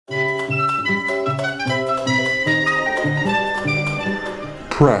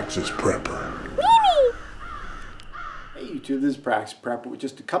Praxis Prepper. Hey YouTube, this is Praxis Prepper with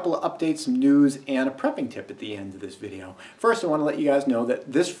just a couple of updates, some news, and a prepping tip at the end of this video. First, I want to let you guys know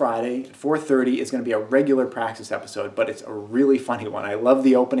that this Friday at 4:30 is going to be a regular Praxis episode, but it's a really funny one. I love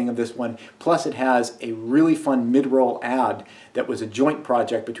the opening of this one, plus it has a really fun mid-roll ad that was a joint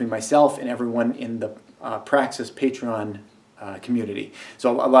project between myself and everyone in the Praxis Patreon community.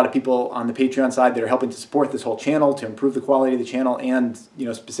 So a lot of people on the Patreon side that are helping to support this whole channel to improve the quality of the channel and, you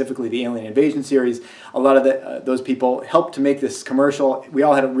know, specifically the Alien Invasion series. A lot of those people helped to make this commercial. We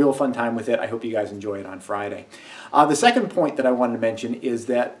all had a real fun time with it. I hope you guys enjoy it on Friday. The second point that I wanted to mention is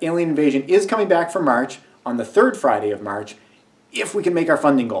that Alien Invasion is coming back for March on the third Friday of March if we can make our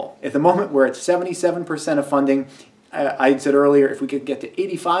funding goal. At the moment we're at 77% of funding. I said earlier, if we could get to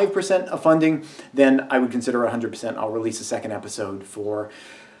 85% of funding, then I would consider 100%. I'll release a second episode for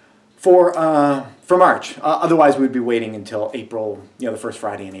March. Otherwise, we'd be waiting until April, you know, the first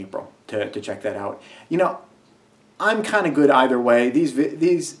Friday in April to check that out. You know, I'm kind of good either way.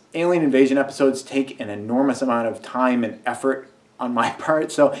 These Alien Invasion episodes take an enormous amount of time and effort on my part,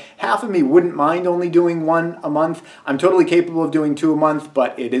 so half of me wouldn't mind only doing one a month. I'm totally capable of doing 2 a month,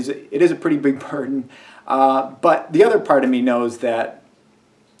 but it is a pretty big burden. But the other part of me knows that,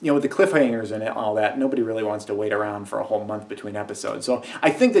 you know, with the cliffhangers and all that, nobody really wants to wait around for a whole month between episodes. So I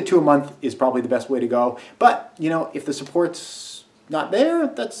think that 2 a month is probably the best way to go. But, you know, if the support's not there,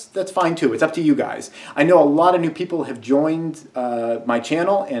 that's fine too. It's up to you guys. I know a lot of new people have joined my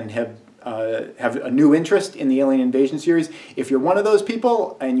channel and have a new interest in the Alien Invasion series. If you're one of those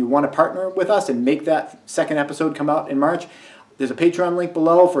people and you want to partner with us and make that second episode come out in March, there's a Patreon link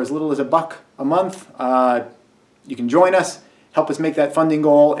below for as little as $1 a month. You can join us, help us make that funding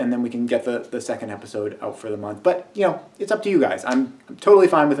goal, and then we can get the second episode out for the month. But, you know, it's up to you guys. I'm totally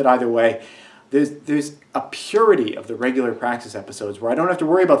fine with it either way. There's a purity of the regular Praxis episodes where I don't have to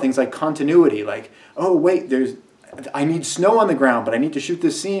worry about things like continuity, like, oh, wait, I need snow on the ground, but I need to shoot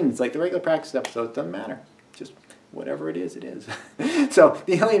this scene. It's like the regular Praxis episodes, doesn't matter. Just whatever it is, it is. So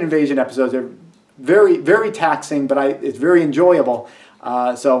the Alien Invasion episodes are very, very taxing, but it's very enjoyable.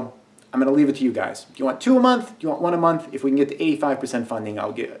 So I'm going to leave it to you guys. Do you want 2 a month? Do you want 1 a month? If we can get to 85% funding,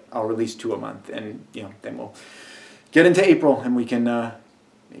 I'll release 2 a month, and, you know, then we'll get into April and we can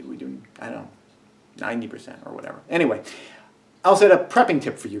maybe we do, I don't know, 90% or whatever. Anyway, I'll set a prepping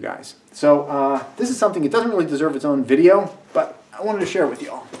tip for you guys. So this is something, it doesn't really deserve its own video, but I wanted to share it with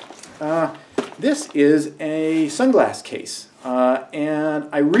you all. This is a sunglass case. And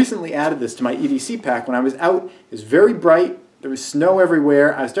I recently added this to my EDC pack when I was out. It was very bright. There was snow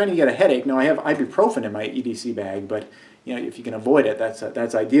everywhere. I was starting to get a headache. Now I have ibuprofen in my EDC bag, but, you know, if you can avoid it,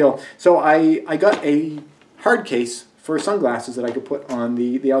 that's ideal. So I got a hard case for sunglasses that I could put on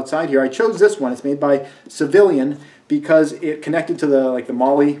the outside here. I chose this one. It's made by Civilian because it connected to the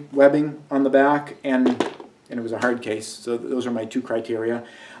MOLLE webbing on the back, and it was a hard case. So those are my 2 criteria.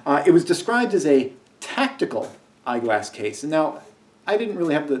 It was described as a tactical eyeglass case. And now, I didn't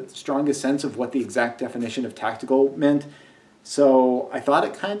really have the strongest sense of what the exact definition of tactical meant, so I thought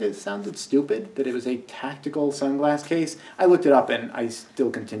it kind of sounded stupid that it was a tactical sunglass case. I looked it up and I still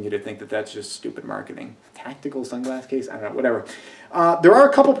continue to think that that's just stupid marketing. Tactical sunglass case? I don't know, whatever. There are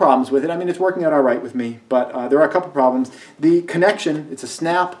a couple problems with it. I mean, it's working out all right with me, but there are a couple problems. The connection, it's a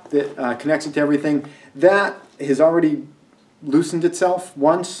snap that connects it to everything. That has already loosened itself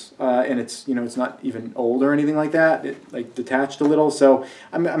once, and it's, you know, it's not even old or anything like that. It like detached a little, so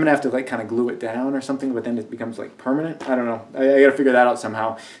I'm gonna have to like kind of glue it down or something, but then it becomes like permanent. I don't know. I gotta figure that out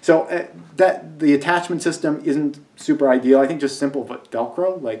somehow. So that the attachment system isn't super ideal. I think just simple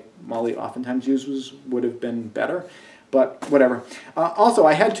Velcro, like MOLLE oftentimes uses, would have been better. But whatever. Also,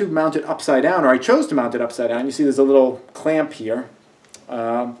 I had to mount it upside down, or I chose to mount it upside down. You see there's a little clamp here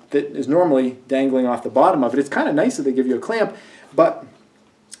that is normally dangling off the bottom of it. It's kind of nice that they give you a clamp, but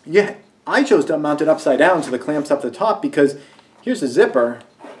yeah, I chose to mount it upside down so the clamp's up the top, because here's a zipper.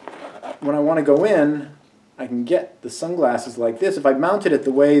 When I want to go in, I can get the sunglasses like this. If I mounted it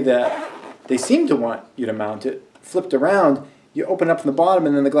the way that they seem to want you to mount it, flipped around, you open up from the bottom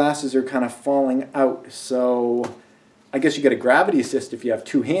and then the glasses are kind of falling out. So I guess you get a gravity assist if you have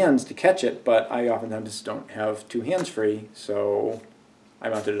 2 hands to catch it, but I oftentimes just don't have 2 hands free, so I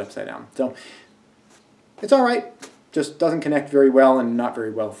mounted it upside down. So it's all right, just doesn't connect very well and not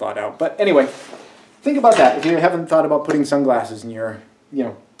very well thought out. But anyway, think about that if you haven't thought about putting sunglasses in your, you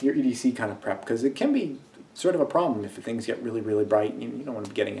know, your EDC kind of prep, because it can be sort of a problem if things get really, really bright and you don't want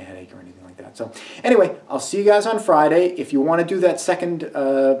to be getting a headache or anything like that. So anyway, I'll see you guys on Friday. If you want to do that second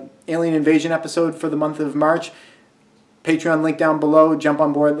Alien Invasion episode for the month of March, Patreon link down below. Jump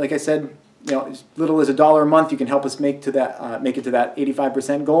on board. Like I said, as little as $1 a month, you can help us make it to that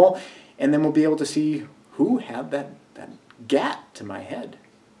 85% goal, and then we'll be able to see who had that gat to my head.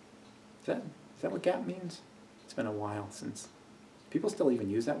 Is that what gat means? It's been a while since people still even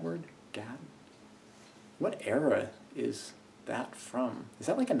use that word, gat. What era is that from? Is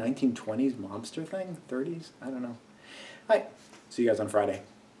that like a 1920s mobster thing? 30s? I don't know. All right, see you guys on Friday.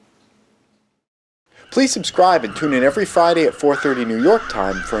 Please subscribe and tune in every Friday at 4:30 New York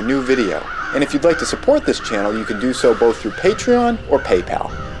time for a new video. And if you'd like to support this channel, you can do so both through Patreon or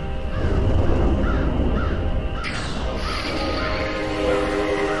PayPal.